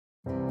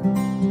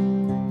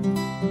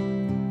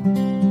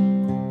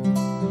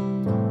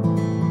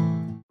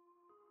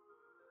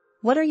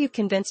What are you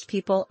convinced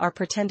people are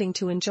pretending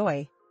to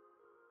enjoy?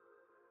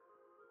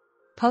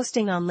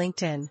 Posting on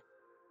LinkedIn.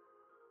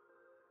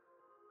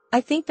 I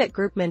think that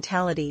group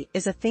mentality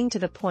is a thing to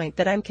the point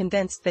that I'm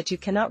convinced that you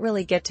cannot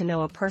really get to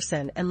know a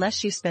person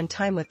unless you spend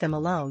time with them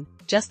alone,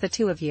 just the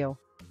two of you.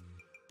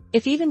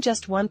 If even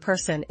just one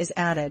person is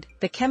added,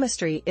 the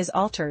chemistry is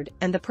altered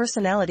and the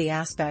personality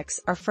aspects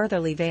are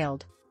furtherly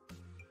veiled.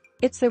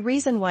 It's the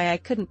reason why I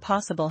couldn't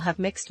possibly have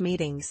mixed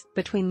meetings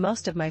between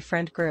most of my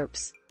friend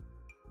groups.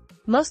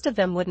 Most of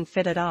them wouldn't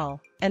fit at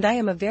all, and I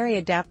am a very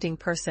adapting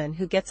person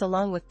who gets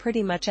along with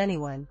pretty much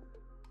anyone.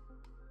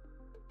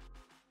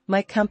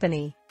 My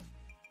company.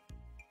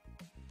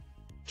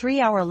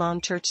 3-hour-long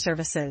church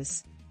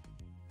services.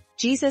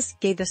 Jesus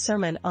gave the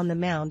Sermon on the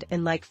Mound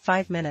in like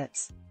 5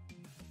 minutes.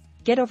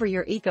 Get over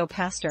your ego,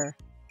 pastor.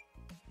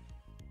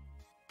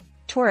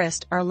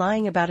 Tourists are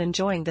lying about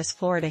enjoying this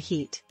Florida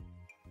heat.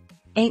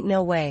 Ain't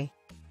no way.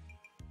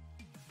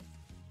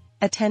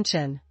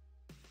 Attention.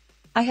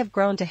 I have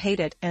grown to hate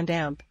it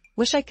and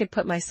wish I could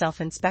put myself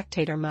in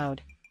spectator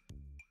mode.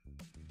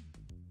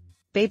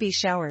 Baby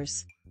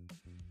showers.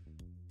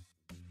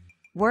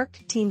 Work,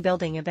 team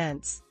building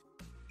events.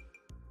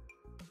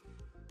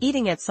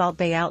 Eating at Salt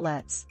Bay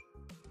outlets.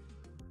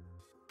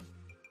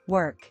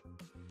 Work.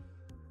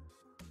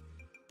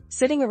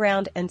 Sitting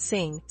around and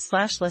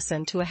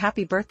sing/listen to a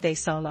happy birthday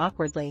song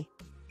awkwardly.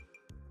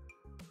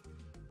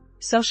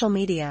 Social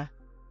media.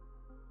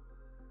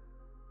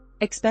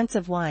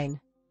 Expensive wine.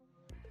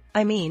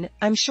 I mean,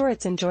 I'm sure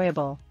it's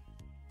enjoyable.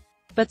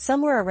 But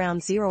somewhere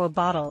around $0 a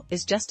bottle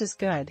is just as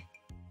good.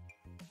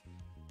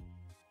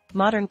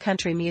 Modern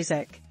country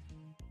music.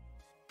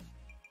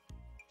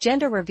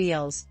 Gender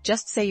reveals,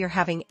 just say you're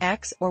having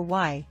X or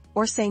Y,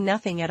 or say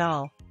nothing at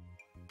all.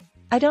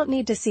 I don't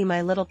need to see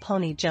My Little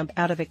Pony jump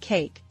out of a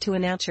cake to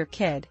announce your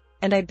kid,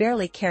 and I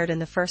barely cared in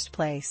the first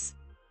place.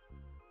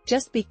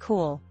 Just be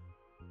cool.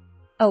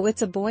 Oh,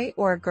 it's a boy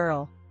or a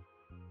girl.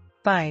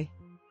 Bye.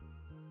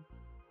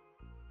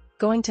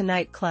 Going to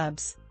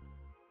nightclubs.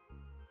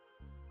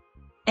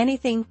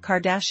 Anything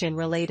Kardashian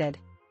related.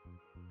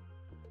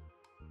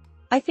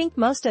 I think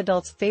most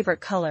adults' favorite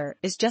color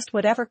is just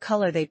whatever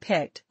color they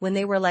picked when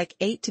they were like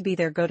 8 to be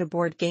their go-to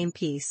board game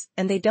piece,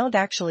 and they don't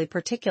actually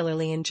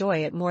particularly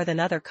enjoy it more than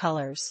other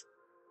colors.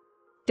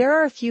 There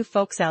are a few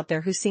folks out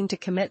there who seem to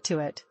commit to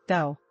it,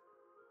 though.